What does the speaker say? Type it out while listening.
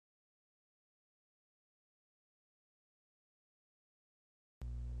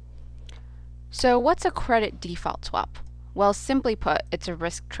So what's a credit default swap? Well, simply put, it's a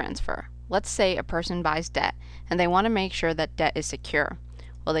risk transfer. Let's say a person buys debt and they want to make sure that debt is secure.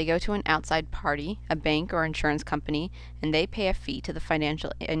 Well, they go to an outside party, a bank or insurance company, and they pay a fee to the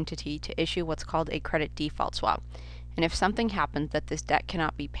financial entity to issue what's called a credit default swap. And if something happens that this debt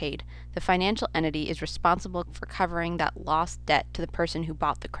cannot be paid, the financial entity is responsible for covering that lost debt to the person who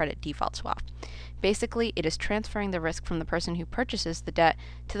bought the credit default swap. Basically, it is transferring the risk from the person who purchases the debt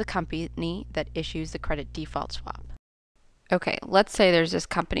to the company that issues the credit default swap. Okay, let's say there's this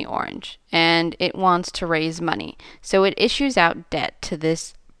company Orange and it wants to raise money. So it issues out debt to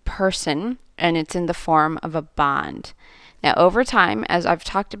this person and it's in the form of a bond. Now, over time, as I've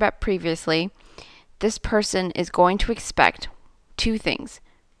talked about previously, this person is going to expect two things: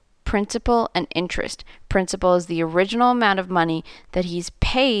 principal and interest. Principal is the original amount of money that he's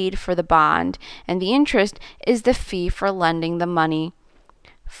paid for the bond, and the interest is the fee for lending the money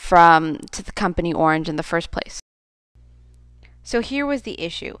to the company Orange in the first place. So here was the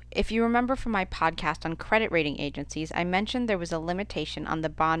issue. If you remember from my podcast on credit rating agencies, I mentioned there was a limitation on the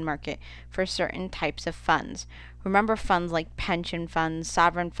bond market for certain types of funds. Remember, funds like pension funds,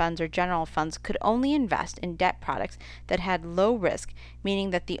 sovereign funds, or general funds could only invest in debt products that had low risk,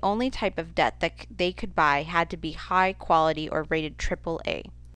 meaning that the only type of debt that they could buy had to be high quality or rated AAA.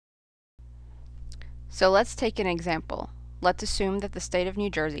 So let's take an example. Let's assume that the state of New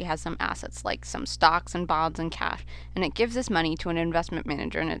Jersey has some assets, like some stocks and bonds and cash, and it gives this money to an investment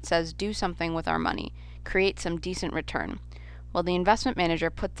manager and it says, do something with our money, create some decent return. Well, the investment manager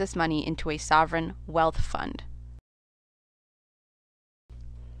puts this money into a sovereign wealth fund.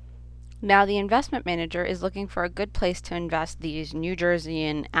 Now, the investment manager is looking for a good place to invest these New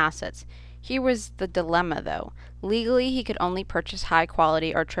Jerseyan assets. Here was the dilemma, though. Legally, he could only purchase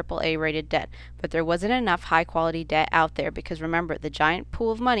high-quality or AAA rated debt, but there wasn't enough high-quality debt out there because, remember, the giant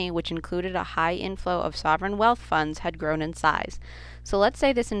pool of money, which included a high inflow of sovereign wealth funds, had grown in size. So let's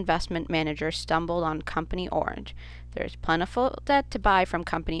say this investment manager stumbled on Company Orange. There's plentiful debt to buy from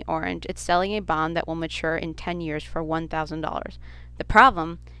Company Orange. It's selling a bond that will mature in 10 years for $1,000. The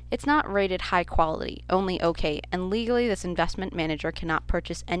problem: it's not rated high quality, only okay, and legally this investment manager cannot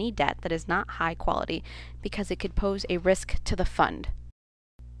purchase any debt that is not high quality because it could pose a risk to the fund.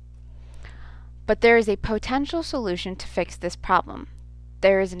 But there is a potential solution to fix this problem.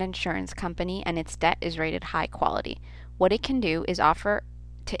 There is an insurance company and its debt is rated high quality. What it can do is offer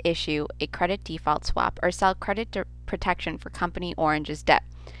to issue a credit default swap or sell credit protection for Company Orange's debt.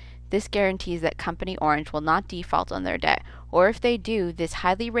 This guarantees that Company Orange will not default on their debt, or if they do, this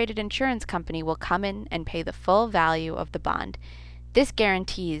highly rated insurance company will come in and pay the full value of the bond. This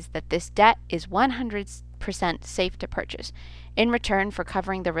guarantees that this debt is 100% safe to purchase. In return for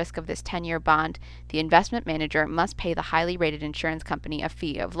covering the risk of this 10-year bond, the investment manager must pay the highly rated insurance company a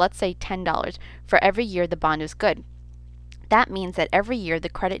fee of, let's say, $10 for every year the bond is good. That means that every year the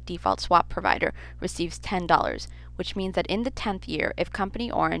credit default swap provider receives $10, which means that in the 10th year, if Company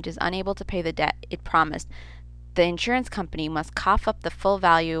Orange is unable to pay the debt it promised, the insurance company must cough up the full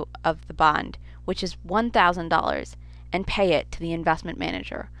value of the bond, which is $1,000, and pay it to the investment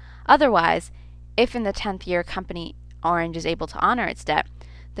manager. Otherwise, if in the 10th year Company Orange is able to honor its debt,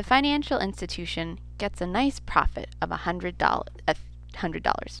 the financial institution gets a nice profit of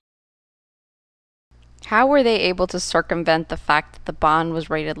 $100. How were they able to circumvent the fact that the bond was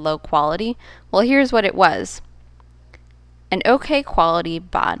rated low quality? Well, here's what it was: an okay quality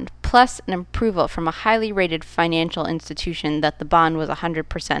bond plus an approval from a highly rated financial institution that the bond was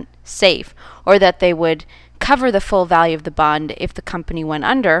 100% safe, or that they would cover the full value of the bond if the company went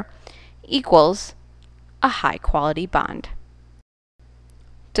under, equals a high quality bond.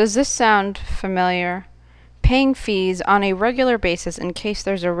 Does this sound familiar? Paying fees on a regular basis in case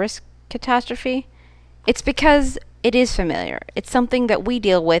there's a risk catastrophe? It's because it is familiar. It's something that we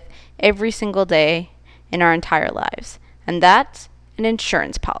deal with every single day in our entire lives, and that's an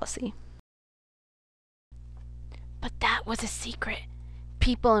insurance policy. But that was a secret.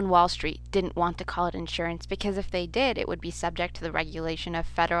 People in Wall Street didn't want to call it insurance because if they did, it would be subject to the regulation of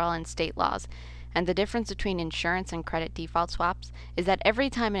federal and state laws. And the difference between insurance and credit default swaps is that every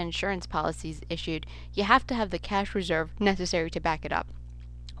time an insurance policy is issued, you have to have the cash reserve necessary to back it up.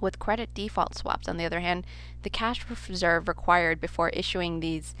 With credit default swaps, on the other hand, the cash reserve required before issuing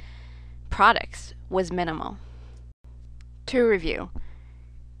these products was minimal. To review,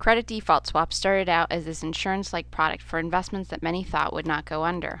 credit default swaps started out as this insurance-like product for investments that many thought would not go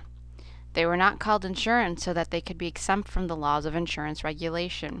under. They were not called insurance so that they could be exempt from the laws of insurance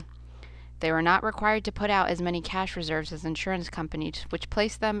regulation. They were not required to put out as many cash reserves as insurance companies, which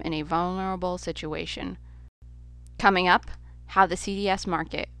placed them in a vulnerable situation. Coming up, how the CDS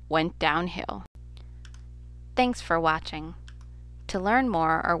market went downhill. Thanks for watching. To learn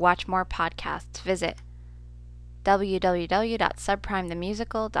more or watch more podcasts, visit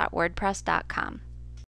www.subprimethemusical.wordpress.com.